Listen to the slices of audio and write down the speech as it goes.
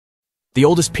The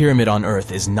oldest pyramid on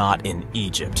Earth is not in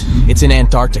Egypt. It's in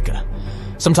Antarctica.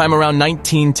 Sometime around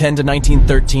 1910 to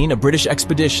 1913, a British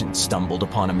expedition stumbled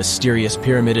upon a mysterious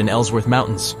pyramid in Ellsworth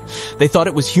Mountains. They thought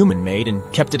it was human-made and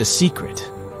kept it a secret,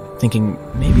 thinking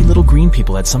maybe little green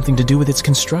people had something to do with its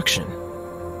construction.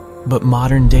 But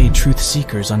modern-day truth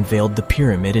seekers unveiled the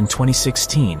pyramid in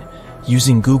 2016,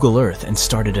 using Google Earth, and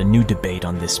started a new debate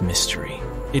on this mystery.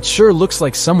 It sure looks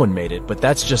like someone made it, but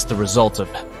that's just the result of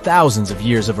thousands of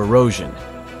years of erosion.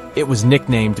 It was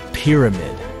nicknamed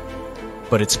Pyramid,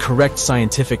 but its correct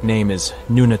scientific name is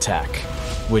Nunatak,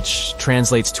 which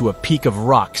translates to a peak of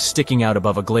rock sticking out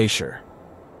above a glacier.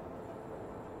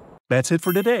 That's it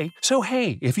for today. So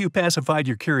hey, if you pacified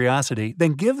your curiosity,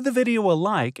 then give the video a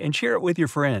like and share it with your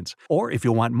friends. Or if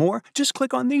you want more, just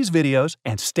click on these videos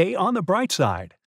and stay on the bright side.